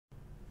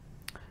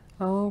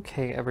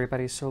Okay,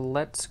 everybody, so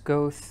let's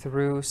go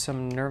through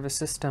some nervous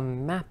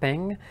system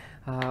mapping,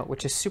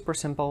 which is super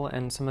simple,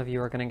 and some of you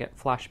are going to get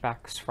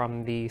flashbacks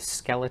from the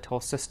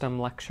skeletal system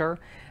lecture,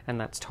 and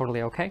that's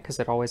totally okay, because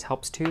it always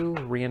helps to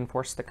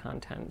reinforce the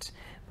content.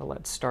 But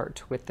let's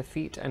start with the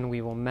feet, and we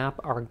will map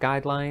our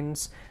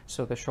guidelines.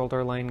 So the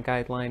shoulder line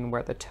guideline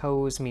where the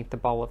toes meet the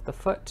ball of the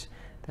foot.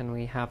 Then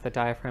we have the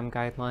diaphragm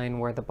guideline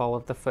where the ball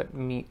of the foot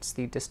meets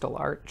the distal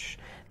arch.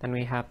 Then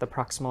we have the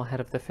proximal head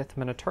of the fifth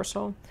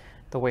metatarsal,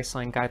 the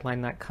waistline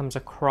guideline that comes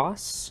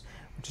across,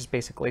 which is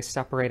basically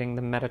separating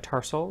the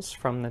metatarsals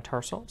from the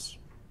tarsals.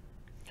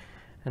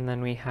 And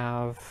then we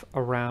have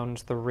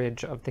around the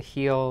ridge of the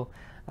heel,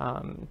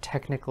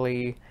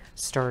 technically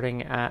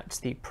starting at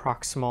the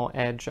proximal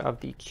edge of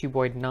the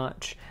cuboid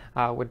notch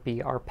would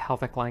be our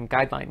pelvic line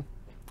guideline.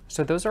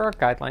 So those are our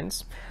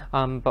guidelines,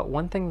 but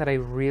one thing that I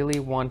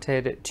really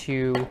wanted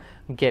to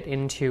get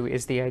into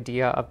is the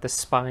idea of the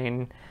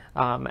spine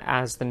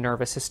as the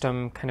nervous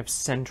system kind of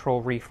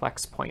central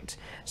reflex point.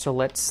 So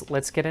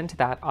let's get into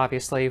that.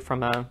 Obviously,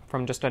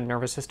 from just a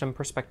nervous system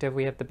perspective,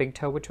 we have the big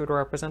toe, which would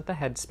represent the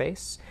head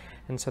space,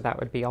 and so that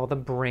would be all the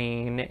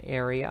brain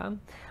area.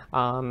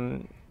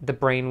 The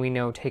brain, we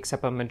know, takes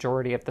up a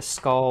majority of the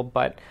skull,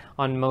 but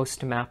on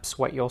most maps,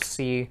 what you'll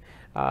see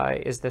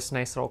is this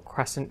nice little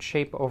crescent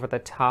shape over the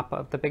top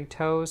of the big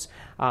toes.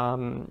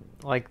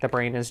 Like the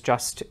brain is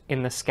just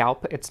in the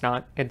scalp. It's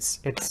not,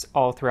 it's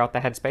all throughout the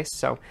headspace.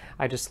 So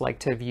I just like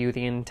to view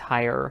the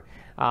entire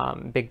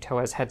big toe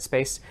as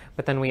headspace.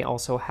 But then we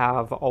also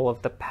have all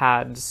of the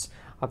pads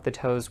of the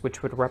toes,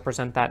 which would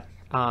represent that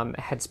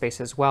headspace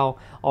as well.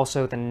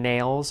 Also the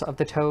nails of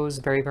the toes,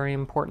 very, very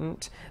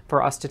important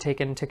for us to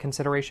take into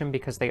consideration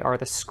because they are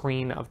the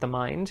screen of the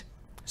mind.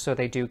 So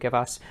they do give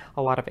us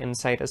a lot of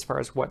insight as far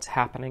as what's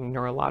happening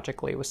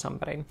neurologically with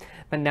somebody.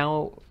 But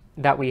now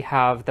that we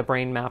have the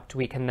brain mapped,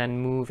 we can then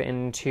move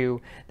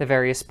into the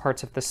various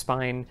parts of the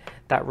spine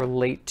that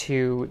relate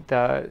to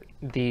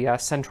the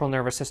central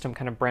nervous system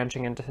kind of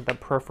branching into the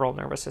peripheral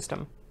nervous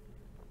system.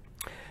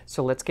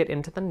 So let's get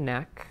into the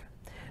neck.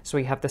 So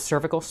we have the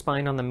cervical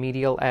spine on the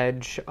medial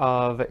edge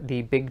of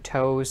the big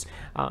toes.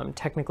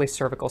 Technically,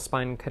 cervical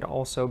spine could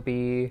also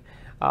be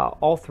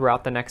all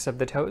throughout the necks of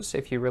the toes.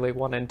 If you really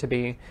wanted to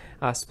be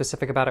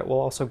specific about it, we'll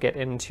also get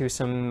into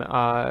some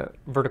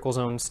vertical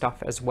zone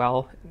stuff as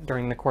well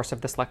during the course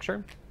of this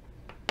lecture.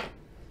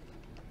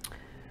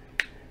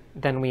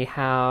 Then we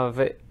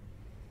have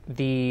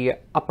the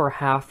upper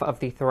half of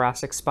the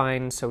thoracic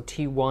spine, so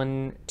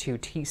T1 to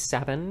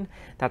T7.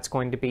 That's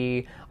going to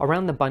be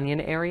around the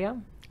bunion area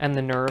and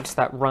the nerves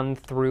that run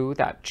through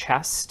that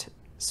chest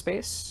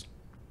space.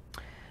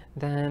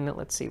 Then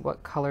let's see,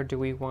 what color do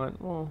we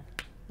want? Well,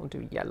 we'll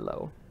do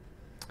yellow.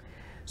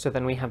 So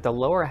then we have the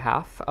lower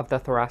half of the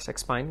thoracic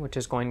spine, which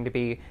is going to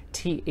be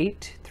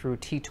T8 through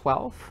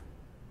T12.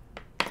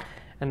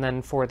 And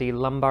then for the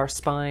lumbar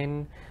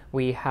spine,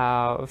 we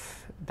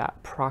have that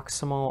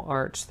proximal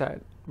arch, that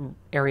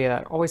area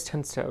that always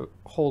tends to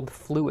hold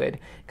fluid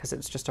because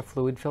it's just a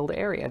fluid-filled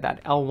area,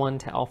 that L1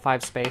 to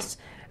L5 space.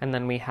 And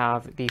then we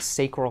have the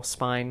sacral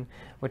spine,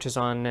 which is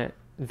on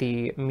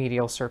the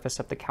medial surface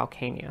of the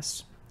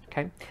calcaneus.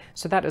 Okay,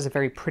 so that is a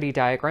very pretty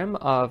diagram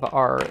of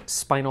our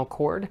spinal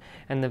cord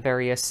and the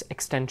various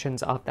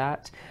extensions of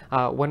that.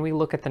 When we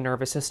look at the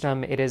nervous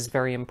system, it is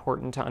very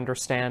important to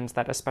understand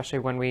that, especially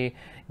when we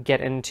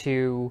get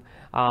into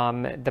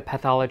the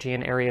pathology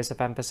and areas of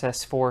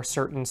emphasis for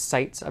certain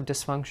sites of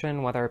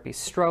dysfunction, whether it be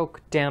stroke,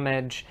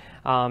 damage,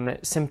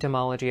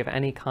 symptomology of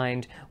any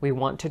kind, we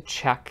want to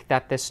check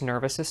that this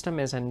nervous system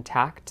is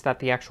intact, that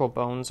the actual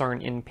bones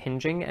aren't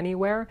impinging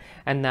anywhere,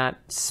 and that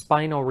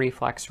spinal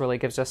reflex really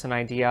gives us an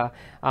idea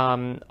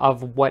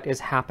of what is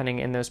happening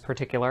in those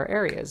particular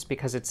areas,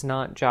 because it's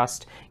not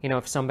just,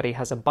 if somebody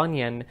has a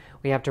bunion,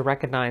 we have to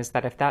recognize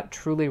that if that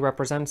truly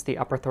represents the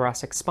upper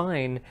thoracic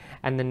spine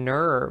and the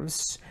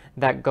nerves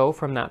that go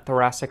from that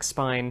thoracic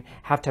spine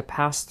have to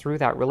pass through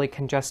that really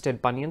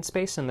congested bunion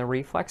space and the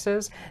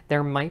reflexes,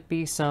 there might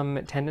be some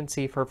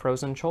tendency for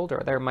frozen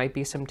shoulder. There might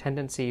be some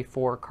tendency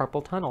for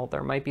carpal tunnel.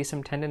 There might be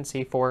some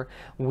tendency for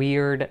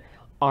weird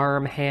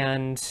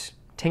arm-hand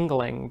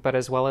tingling, but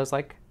as well as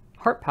like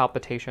heart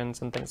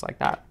palpitations and things like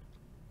that.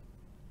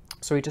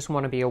 So we just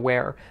want to be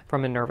aware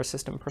from a nervous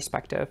system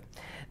perspective.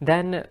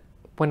 Then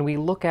when we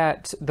look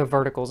at the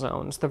vertical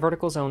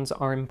zones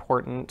are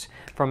important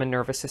from a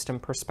nervous system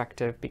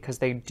perspective because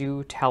they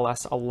do tell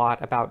us a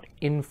lot about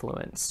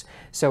influence.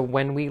 So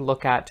when we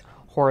look at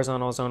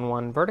horizontal zone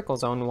 1, vertical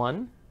zone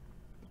 1,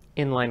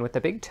 in line with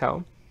the big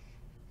toe,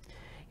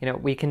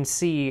 we can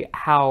see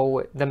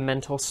how the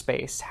mental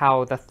space,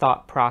 how the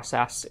thought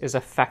process is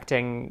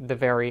affecting the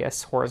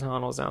various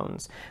horizontal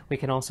zones. We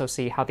can also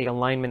see how the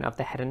alignment of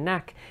the head and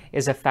neck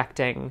is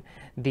affecting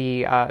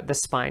the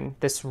spine.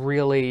 This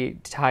really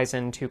ties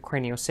into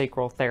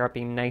craniosacral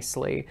therapy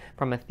nicely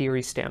from a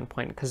theory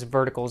standpoint, because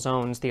vertical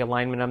zones, the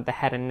alignment of the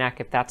head and neck,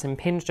 if that's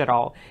impinged at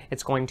all,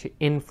 it's going to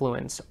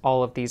influence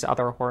all of these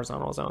other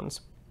horizontal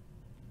zones.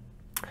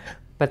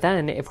 But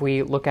then if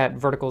we look at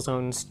vertical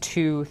zones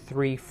 2,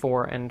 3,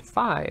 4, and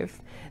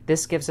 5,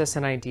 this gives us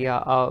an idea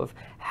of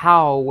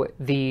how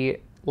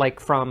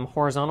like from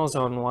horizontal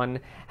zone 1,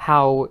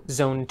 how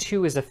zone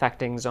 2 is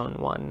affecting zone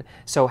 1.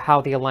 So how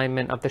the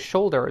alignment of the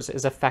shoulders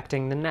is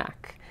affecting the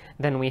neck.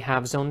 Then we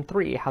have zone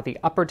 3, how the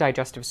upper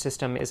digestive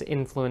system is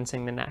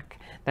influencing the neck.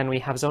 Then we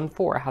have zone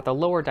 4, how the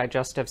lower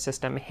digestive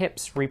system,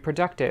 hips,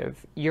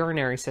 reproductive,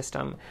 urinary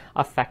system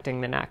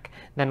affecting the neck.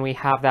 Then we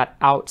have that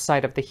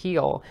outside of the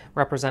heel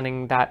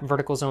representing that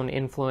vertical zone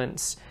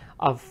influence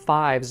of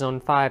 5, zone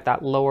 5,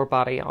 that lower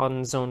body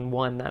on zone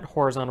 1, that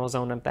horizontal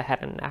zone of the head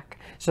and neck.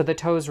 So the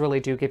toes really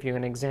do give you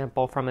an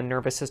example from a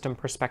nervous system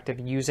perspective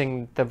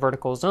using the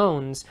vertical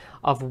zones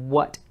of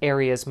what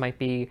areas might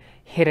be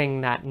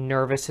hitting that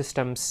nervous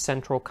system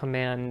central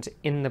command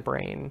in the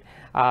brain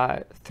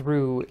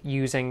through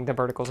using the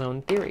vertical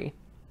zone theory.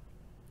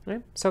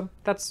 Right? So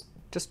that's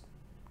just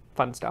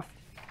fun stuff.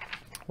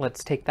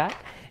 Let's take that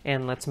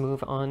and let's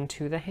move on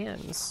to the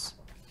hands.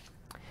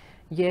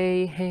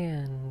 Yay,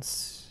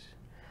 hands.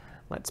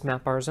 Let's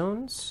map our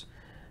zones.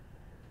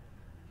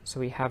 So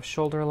we have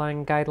shoulder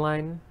line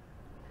guideline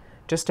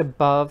just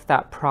above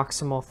that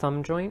proximal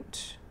thumb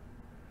joint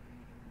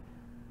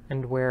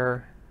and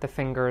where the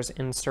fingers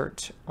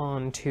insert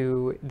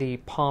onto the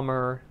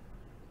palmar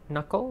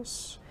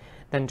knuckles,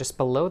 then just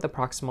below the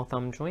proximal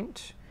thumb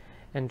joint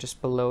and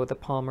just below the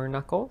palmar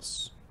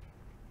knuckles.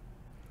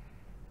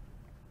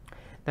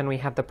 Then we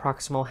have the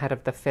proximal head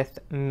of the fifth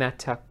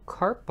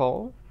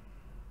metacarpal.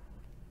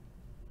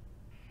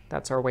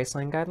 That's our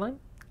waistline guideline.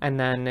 And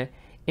then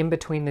in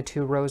between the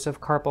two rows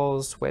of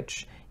carpals,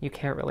 which you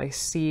can't really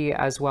see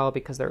as well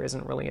because there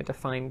isn't really a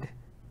defined,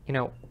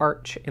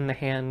 arch in the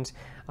hand,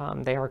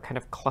 they are kind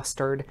of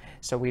clustered.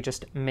 So we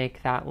just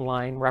make that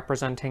line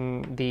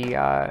representing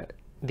the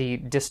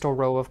distal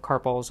row of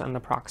carpals and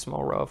the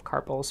proximal row of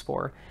carpals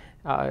for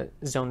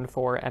zone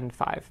 4 and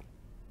 5.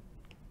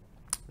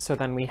 So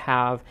then we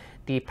have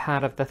the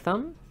pad of the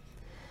thumb,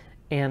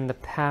 and the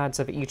pads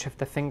of each of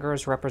the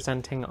fingers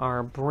representing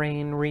our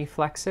brain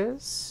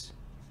reflexes.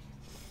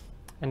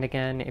 And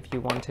again, if you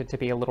wanted to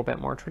be a little bit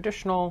more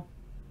traditional,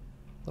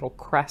 little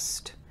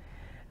crest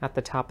at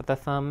the top of the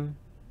thumb.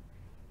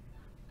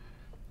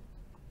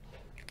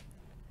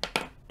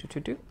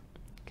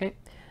 Okay,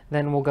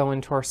 then we'll go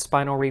into our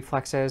spinal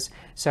reflexes.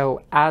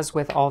 So as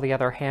with all the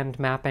other hand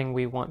mapping,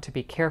 we want to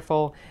be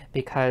careful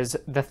because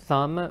the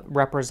thumb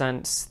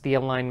represents the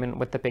alignment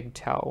with the big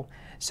toe.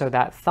 So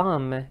that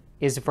thumb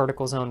is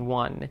vertical zone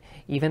 1.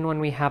 Even when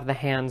we have the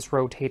hands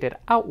rotated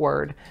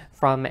outward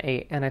from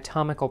an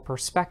anatomical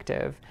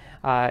perspective,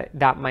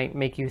 that might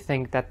make you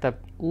think that the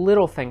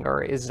little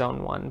finger is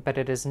zone 1, but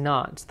it is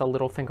not. The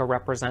little finger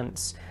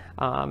represents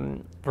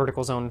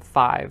vertical zone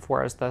 5,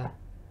 whereas the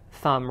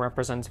thumb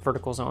represents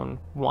vertical zone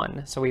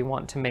 1. So we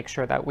want to make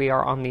sure that we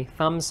are on the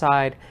thumb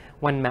side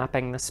when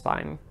mapping the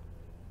spine.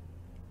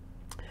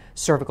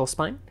 Cervical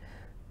spine.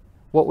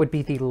 What would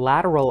be the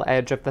lateral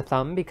edge of the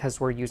thumb, because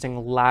we're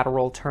using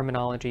lateral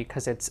terminology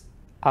because it's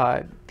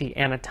the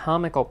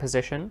anatomical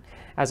position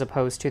as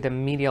opposed to the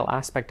medial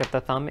aspect of the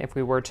thumb. If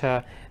we were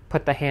to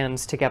put the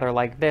hands together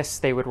like this,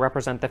 they would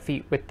represent the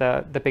feet with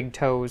the big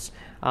toes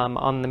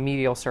on the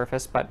medial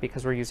surface, but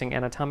because we're using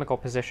anatomical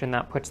position,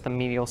 that puts the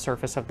medial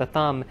surface of the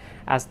thumb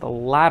as the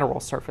lateral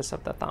surface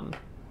of the thumb.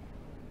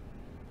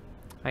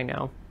 I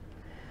know.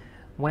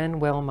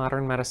 When will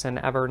modern medicine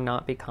ever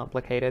not be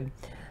complicated?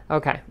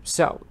 Okay,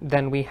 so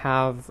then we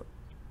have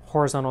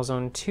horizontal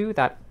zone 2,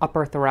 that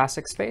upper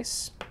thoracic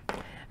space.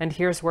 And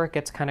here's where it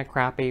gets kind of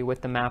crappy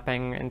with the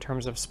mapping in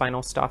terms of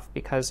spinal stuff,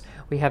 because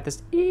we have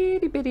this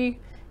itty bitty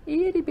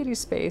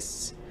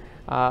space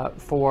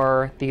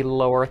for the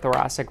lower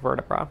thoracic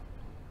vertebra.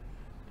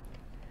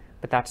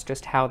 But that's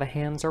just how the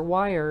hands are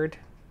wired.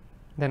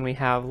 Then we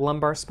have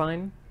lumbar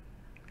spine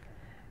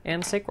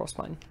and sacral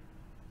spine.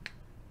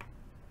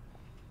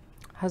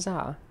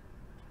 Huzzah.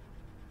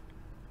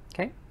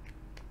 Okay.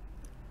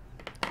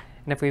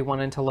 And if we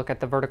wanted to look at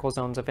the vertical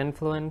zones of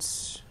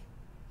influence,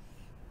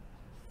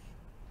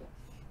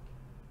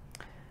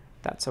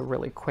 that's a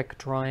really quick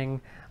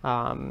drawing,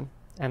 and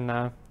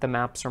the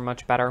maps are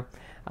much better.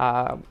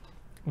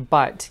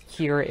 But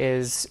here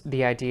is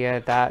the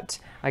idea that,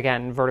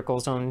 again, vertical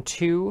zone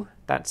 2,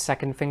 that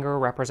second finger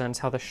represents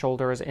how the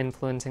shoulder is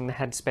influencing the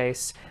head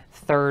space.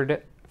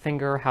 Third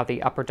finger, how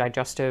the upper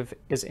digestive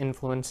is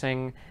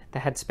influencing the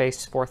head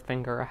space. Fourth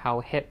finger, how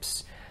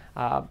hips,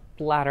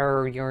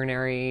 bladder,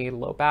 urinary,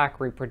 low back,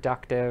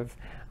 reproductive,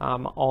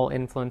 all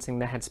influencing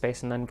the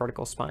headspace. And then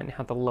vertical spine,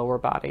 how the lower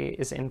body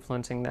is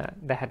influencing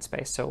the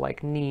headspace. So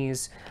like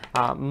knees,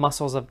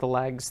 muscles of the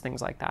legs,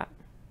 things like that.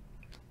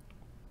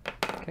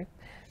 Okay,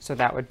 so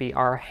that would be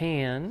our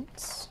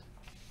hands.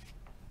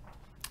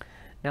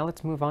 Now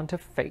let's move on to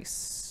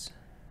face.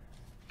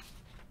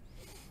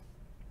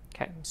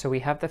 Okay, so we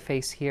have the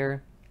face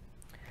here.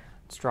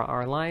 Let's draw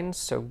our lines.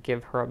 So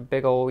give her a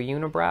big ol'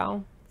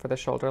 unibrow for the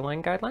shoulder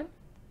line guideline.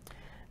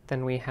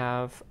 Then we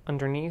have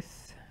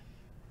underneath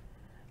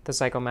the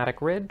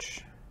zygomatic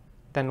ridge.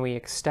 Then we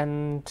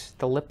extend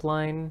the lip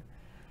line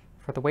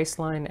for for the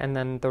waistline, and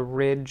then the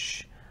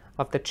ridge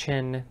of the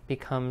chin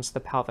becomes the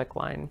pelvic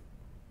line.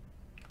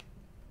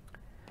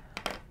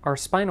 Our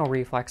spinal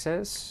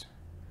reflexes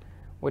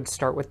would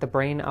start with the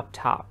brain up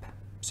top.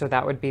 So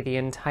that would be the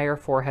entire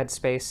forehead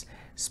space,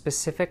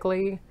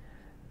 specifically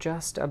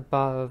just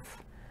above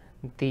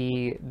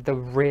the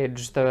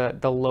ridge,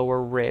 the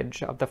lower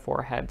ridge of the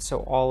forehead.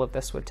 So all of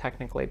this would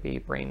technically be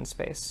brain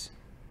space.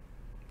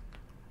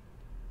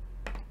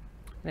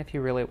 And if you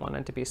really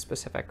wanted to be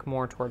specific,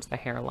 more towards the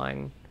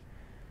hairline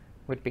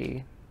would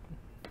be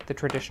the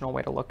traditional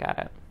way to look at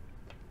it.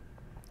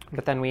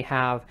 But then we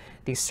have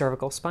the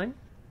cervical spine,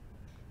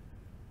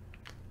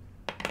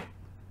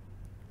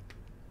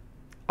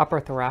 upper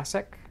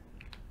thoracic,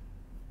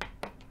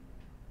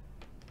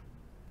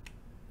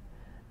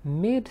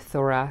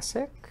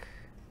 mid-thoracic,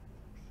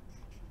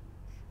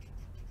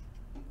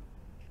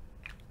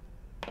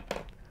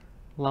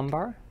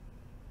 lumbar,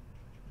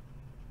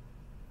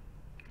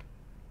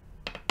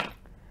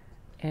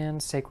 and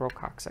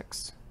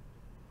sacrococcyx.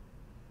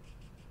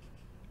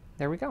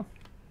 There we go.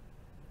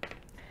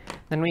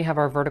 Then we have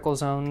our vertical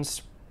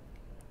zones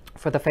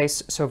for the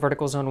face. So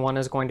vertical zone 1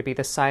 is going to be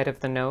the side of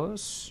the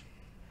nose.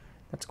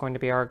 That's going to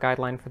be our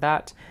guideline for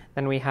that.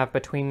 Then we have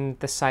between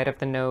the side of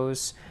the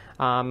nose,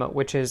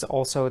 which is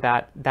also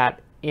that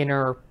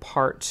inner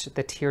part,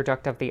 the tear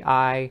duct of the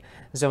eye.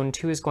 Zone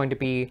 2 is going to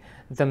be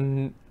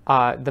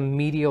the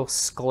medial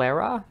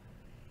sclera,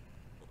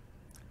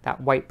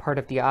 that white part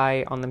of the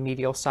eye on the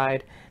medial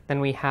side. Then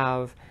we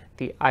have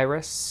the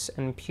iris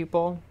and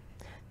pupil.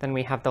 Then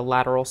we have the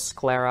lateral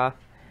sclera,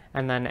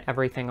 and then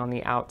everything on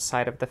the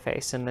outside of the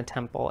face in the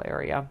temple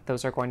area.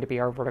 Those are going to be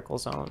our vertical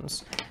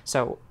zones.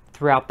 So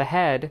throughout the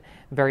head,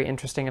 very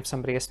interesting if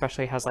somebody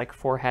especially has like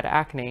forehead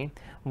acne,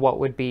 what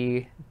would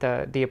be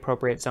the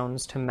appropriate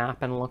zones to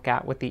map and look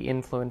at with the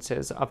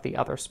influences of the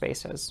other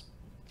spaces.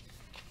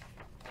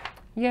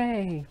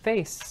 Yay,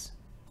 face.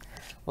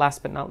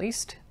 Last but not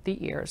least,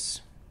 the ears.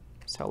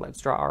 So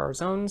let's draw our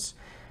zones.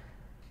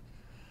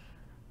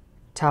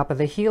 Top of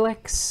the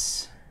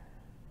helix,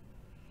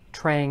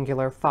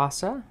 triangular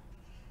fossa,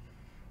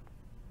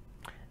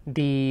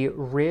 the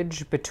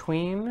ridge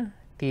between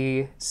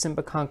the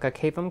symbiconcha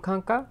cavum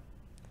concha,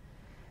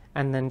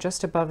 and then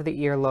just above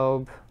the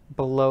earlobe,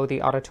 below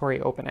the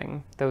auditory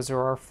opening. Those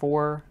are our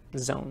 4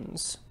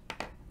 zones.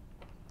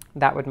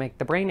 That would make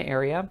the brain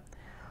area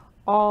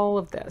all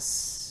of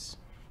this.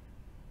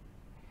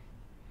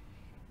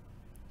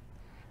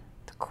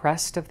 The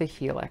crest of the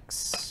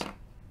helix.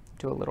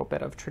 Do a little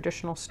bit of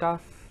traditional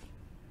stuff.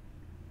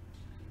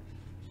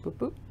 Boop,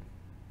 boop.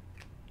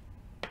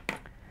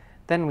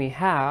 Then we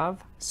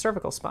have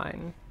cervical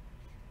spine.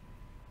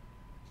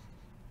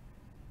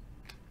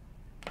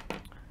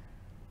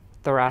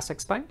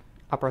 Thoracic spine,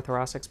 upper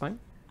thoracic spine.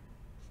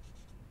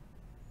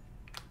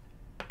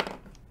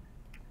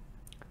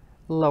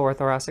 Lower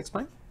thoracic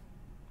spine.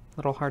 A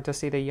little hard to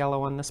see the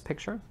yellow on this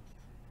picture.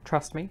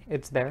 Trust me,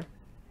 it's there.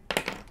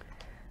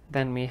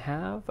 Then we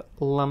have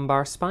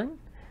lumbar spine,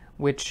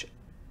 which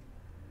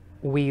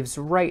weaves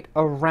right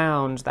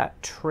around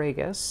that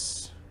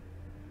tragus.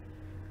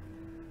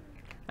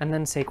 And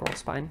then sacral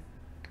spine.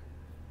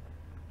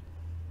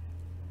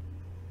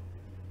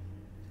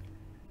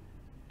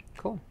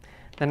 Cool.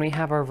 Then we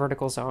have our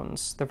vertical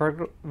zones.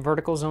 The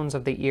vertical zones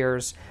of the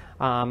ears,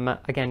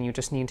 again, you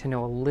just need to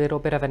know a little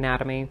bit of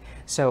anatomy.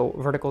 So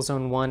vertical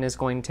zone 1 is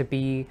going to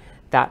be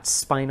that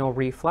spinal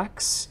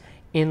reflex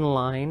in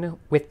line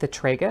with the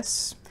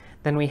tragus.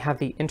 Then we have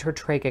the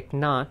intertrachic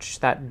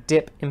notch, that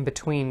dip in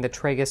between the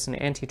tragus and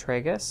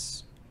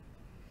antitragus.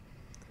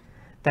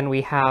 Then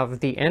we have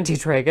the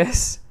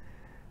antitragus.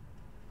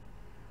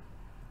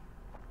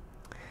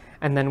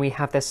 And then we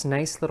have this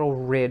nice little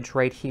ridge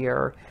right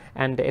here,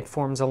 and it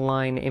forms a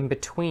line in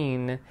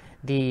between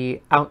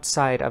the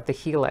outside of the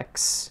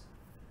helix.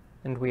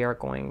 And we are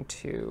going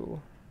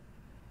to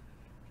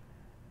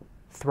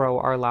throw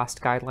our last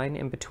guideline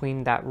in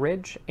between that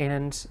ridge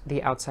and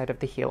the outside of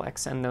the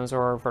helix, and those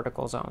are our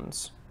vertical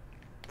zones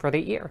for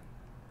the ear.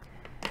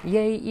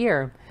 Yay,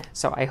 ear!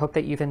 So I hope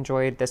that you've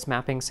enjoyed this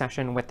mapping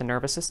session with the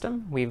nervous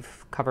system.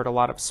 We've covered a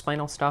lot of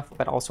spinal stuff,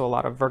 but also a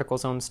lot of vertical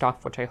zone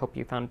stuff, which I hope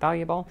you found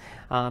valuable,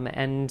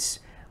 and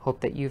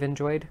hope that you've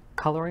enjoyed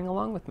coloring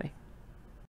along with me.